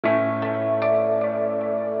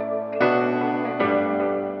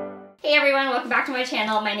Hey everyone, welcome back to my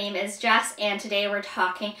channel. My name is Jess and today we're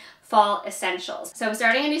talking fall essentials. So I'm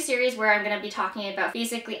starting a new series where I'm going to be talking about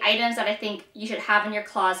basically items that I think you should have in your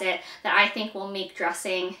closet that I think will make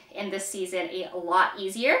dressing in this season a lot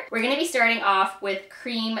easier. We're going to be starting off with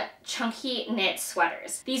cream chunky knit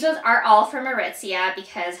sweaters. These ones are all from Aritzia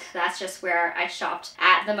because that's just where I shopped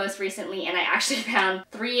at the most recently, and I actually found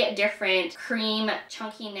 3 different cream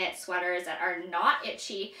chunky knit sweaters that are not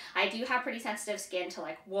itchy. I do have pretty sensitive skin to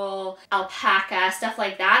like wool, alpaca, stuff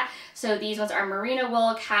like that. So these ones are merino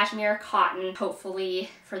wool, cashmere, cotton. Hopefully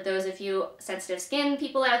for those of you sensitive skin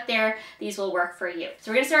people out there, these will work for you.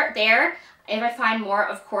 So we're gonna start there. If I find more,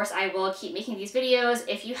 of course, I will keep making these videos.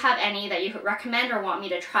 If you have any that you recommend or want me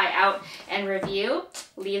to try out and review,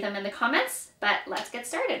 leave them in the comments, but let's get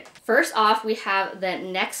started. First off, we have the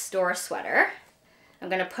next door sweater. I'm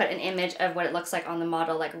gonna put an image of what it looks like on the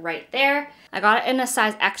model, like right there. I got it in a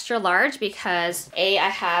size extra large because A, I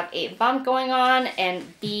have a bump going on,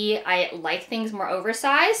 and B, I like things more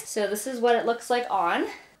oversized. So this is what it looks like on.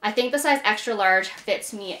 I think the size extra large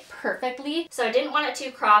fits me perfectly. So I didn't want it too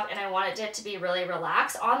cropped and I wanted it to be really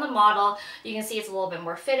relaxed. On the model, you can see it's a little bit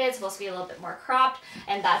more fitted, it's supposed to be a little bit more cropped,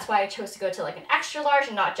 and that's why I chose to go to like an extra large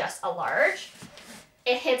and not just a large.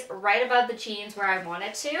 It hits right above the jeans where I want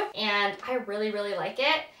it to, and I really like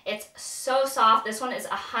it. It's so soft. This one is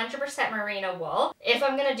 100% merino wool. If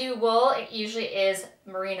I'm gonna do wool, it usually is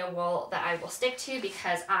merino wool that I will stick to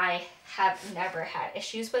because I have never had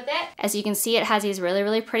issues with it. As you can see, it has these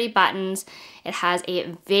really pretty buttons. It has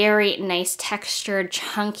a very nice textured,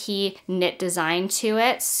 chunky knit design to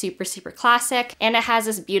it. Super classic. And it has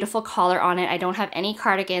this beautiful collar on it. I don't have any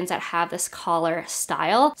cardigans that have this collar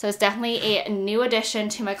style. So it's definitely a new addition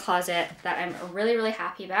to my closet that I'm really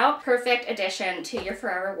happy about. Perfect addition to your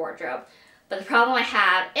forever wardrobe. But the problem I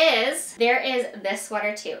have is there is this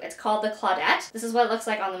sweater too. It's called the Claudette. This is what it looks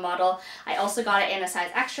like on the model. I also got it in a size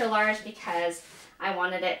extra large because I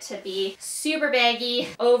wanted it to be super baggy,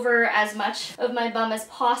 over as much of my bum as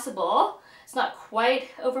possible. It's not quite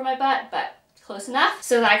over my butt, but close enough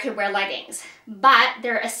so that I could wear leggings. But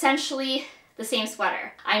they're essentially the same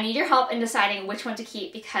sweater. I need your help in deciding which one to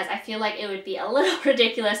keep because I feel like it would be a little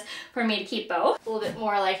ridiculous for me to keep both. A little bit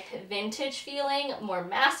more like vintage feeling, more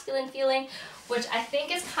masculine feeling, which I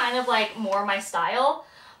think is kind of like more my style.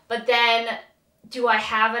 But then do I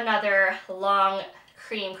have another long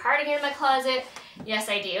cream cardigan in my closet? Yes,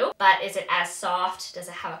 I do. But is it as soft? Does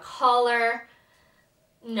it have a collar?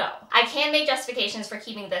 No. I can make justifications for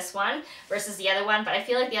keeping this one versus the other one, but I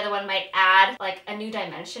feel like the other one might add like a new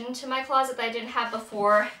dimension to my closet that I didn't have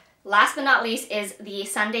before. Last but not least is the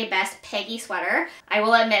Sunday Best Peggy sweater. I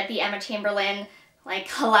will admit the Emma Chamberlain like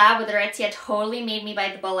collab with Aritzia totally made me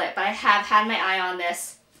bite the bullet, but I have had my eye on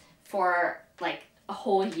this for like a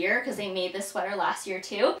whole year because they made this sweater last year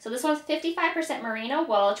too. So this one's 55% merino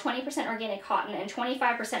wool, 20% organic cotton, and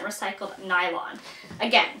 25% recycled nylon.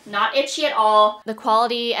 Again, not itchy at all. The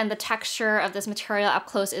quality and the texture of this material up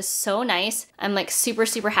close is so nice. I'm like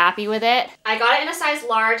super happy with it. I got it in a size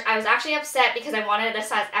large. I was actually upset because I wanted a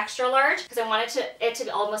size extra large because I wanted it to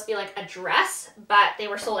almost be like a dress, but they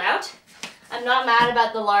were sold out. I'm not mad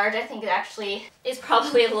about the large. I think it actually is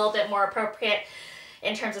probably a little bit more appropriate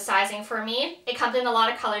in terms of sizing for me. It comes in a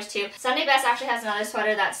lot of colors too. Sunday Best actually has another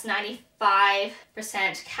sweater that's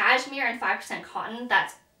 95% cashmere and 5% cotton.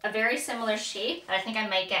 That's a very similar shape that I think I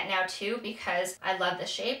might get now too because I love the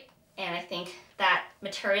shape and I think that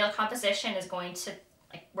material composition is going to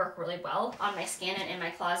like work really well on my skin and in my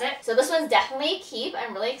closet. So this one's definitely a keep.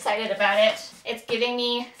 I'm really excited about it. It's giving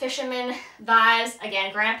me fisherman vibes,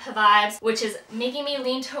 again, grandpa vibes, which is making me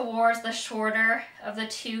lean towards the shorter of the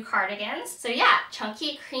 2 cardigans. So yeah,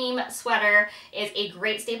 chunky cream sweater is a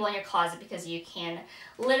great staple in your closet because you can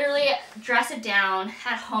literally dress it down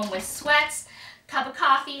at home with sweats, cup of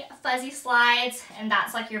coffee, fuzzy slides, and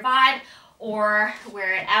that's like your vibe. Or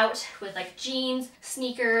wear it out with like jeans,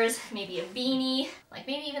 sneakers, maybe a beanie, like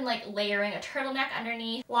maybe even like layering a turtleneck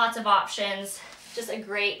underneath. Lots of options. Just a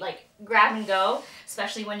great like grab and go,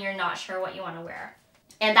 especially when you're not sure what you want to wear.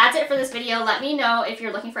 And that's it for this video. Let me know if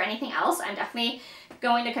you're looking for anything else. I'm definitely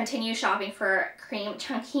going to continue shopping for cream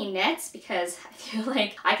chunky knits because I feel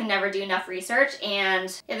like I can never do enough research. And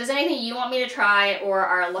if there's anything you want me to try or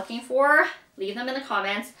are looking for, leave them in the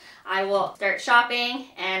comments. I will start shopping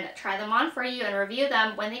and try them on for you and review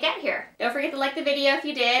them when they get here. Don't forget to like the video if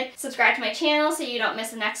you did, subscribe to my channel so you don't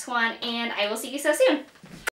miss the next one, and I will see you so soon.